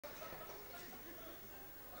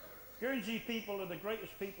Guernsey people are the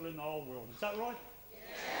greatest people in the whole world. Is that right? Yes.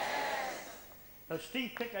 As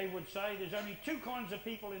Steve Piquet would say, there's only two kinds of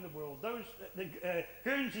people in the world. Those, the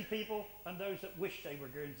Guernsey people and those that wish they were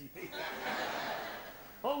Guernsey people.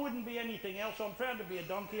 I wouldn't be anything else. I'm proud to be a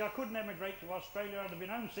donkey. I couldn't emigrate to Australia. I'd have been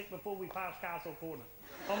homesick before we passed Castle Corner.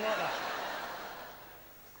 I'm like that.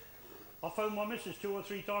 I phone my missus 2 or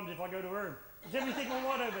 3 times if I go to her. Is everything all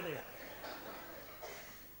right over there?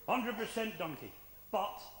 100% donkey.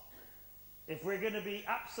 But if we're going to be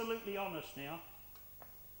absolutely honest now,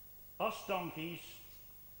 us donkeys,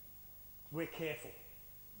 we're careful.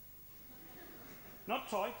 Not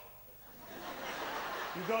tight.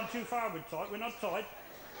 You've gone too far with tight. We're not tight.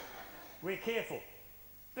 We're careful.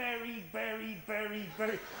 Very, very, very,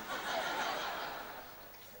 very.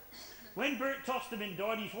 When Bert Tosterman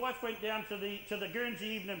died, his wife went down to the Guernsey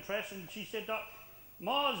Evening Press and she said that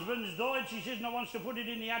my husband's died. She says no wants to put it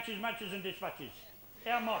in the hatches, matches and dispatches.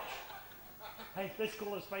 How much? Hey, let's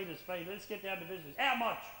call a spade a spade. Let's get down to business. How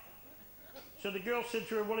much? So the girl said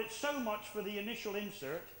to her, well, it's so much for the initial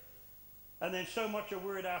insert and then so much a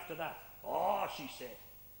word after that. Oh, she said,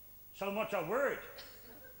 so much a word.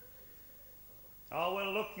 Oh,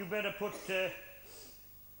 well, look, you better put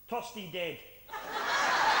Tosty dead.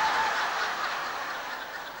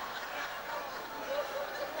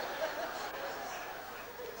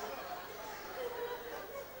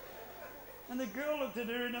 And the girl looked at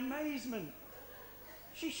her in amazement.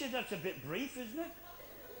 She said, that's a bit brief, isn't it?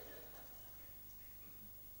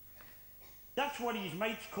 That's what his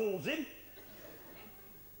mates calls him.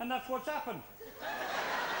 And that's what's happened.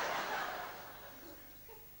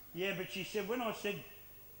 Yeah, but she said, when I said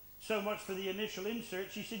so much for the initial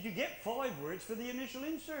insert, she said, you get 5 words for the initial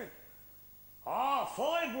insert. Ah,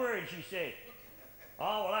 5 words, she said.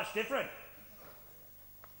 Oh, well, that's different.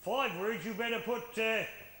 5 words, you better put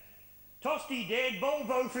Tosty dead,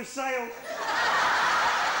 Volvo for sale.